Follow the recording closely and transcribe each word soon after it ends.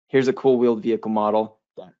here's a cool wheeled vehicle model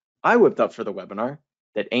that I whipped up for the webinar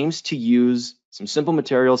that aims to use some simple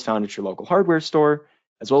materials found at your local hardware store,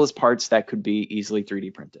 as well as parts that could be easily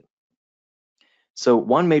 3D printed. So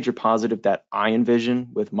one major positive that I envision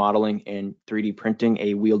with modeling and 3D printing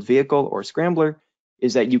a wheeled vehicle or scrambler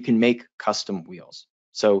is that you can make custom wheels.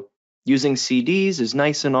 So using CDs is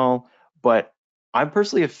nice and all, but I'm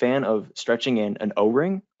personally a fan of stretching in an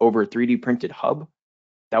O-ring over a 3D printed hub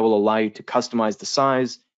that will allow you to customize the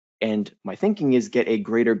size. And my thinking is get a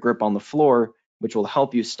greater grip on the floor, which will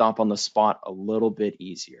help you stop on the spot a little bit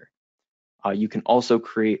easier. You can also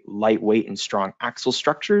create lightweight and strong axle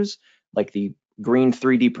structures, like the green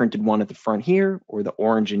 3D printed one at the front here, or the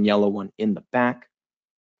orange and yellow one in the back.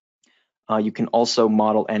 You can also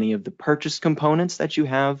model any of the purchased components that you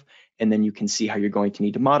have, and then you can see how you're going to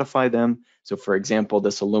need to modify them. So for example,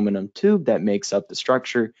 this aluminum tube that makes up the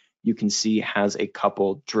structure, you can see has a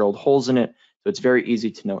couple drilled holes in it. So it's very easy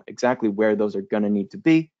to know exactly where those are going to need to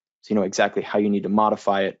be. So you know exactly how you need to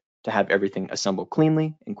modify it to have everything assembled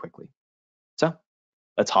cleanly and quickly. So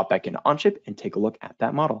let's hop back into Onshape and take a look at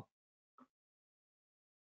that model.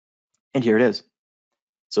 And here it is.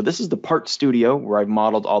 So this is the part studio where I've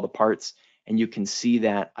modeled all the parts, and you can see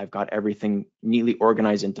that I've got everything neatly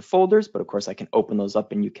organized into folders, but of course I can open those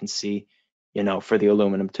up and you can see, you know, for the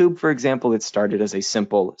aluminum tube, for example, it started as a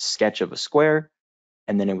simple sketch of a square,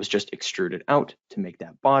 and then it was just extruded out to make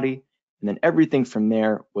that body. And then everything from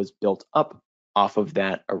there was built up off of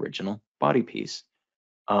that original body piece.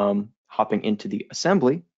 Hopping into the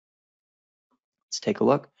assembly, let's take a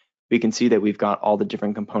look. We can see that we've got all the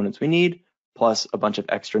different components we need, plus a bunch of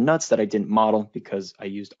extra nuts that I didn't model because I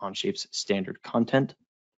used Onshape's standard content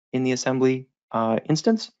in the assembly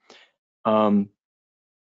instance. I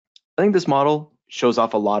think this model shows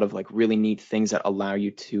off a lot of like really neat things that allow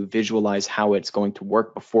you to visualize how it's going to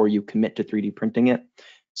work before you commit to 3D printing it.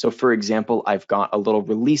 So for example, I've got a little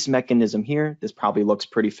release mechanism here. This probably looks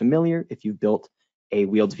pretty familiar if you've built a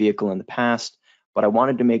wheeled vehicle in the past, but I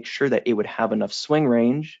wanted to make sure that it would have enough swing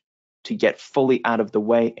range to get fully out of the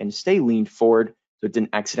way and stay leaned forward so it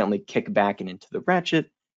didn't accidentally kick back and into the ratchet.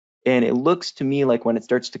 And it looks to me like when it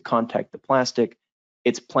starts to contact the plastic,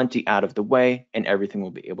 it's plenty out of the way and everything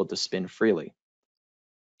will be able to spin freely.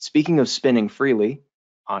 Speaking of spinning freely,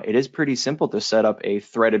 it is pretty simple to set up a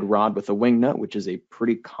threaded rod with a wing nut, which is a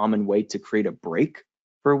pretty common way to create a brake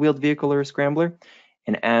for a wheeled vehicle or a scrambler.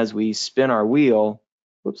 And as we spin our wheel,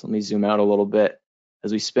 whoops, let me zoom out a little bit.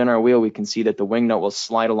 As we spin our wheel, we can see that the wing nut will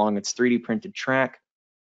slide along its 3D printed track.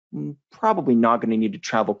 Probably not going to need to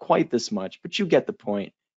travel quite this much, but you get the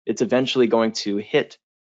point. It's eventually going to hit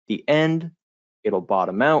the end, it'll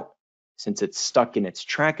bottom out. Since it's stuck in its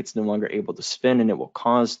track, it's no longer able to spin, and it will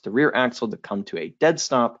cause the rear axle to come to a dead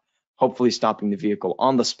stop, hopefully stopping the vehicle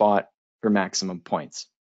on the spot for maximum points.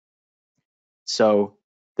 So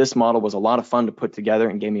this model was a lot of fun to put together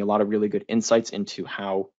and gave me a lot of really good insights into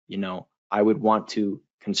how, you know, I would want to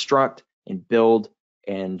construct and build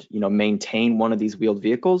and, you know, maintain one of these wheeled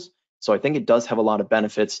vehicles. So I think it does have a lot of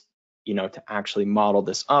benefits, you know, to actually model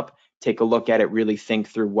this up, take a look at it, really think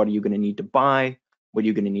through what are you going to need to buy, what are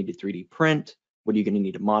you going to need to 3D print, what are you going to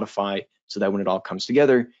need to modify, so that when it all comes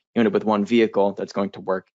together, you end up with one vehicle that's going to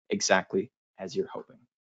work exactly as you're hoping.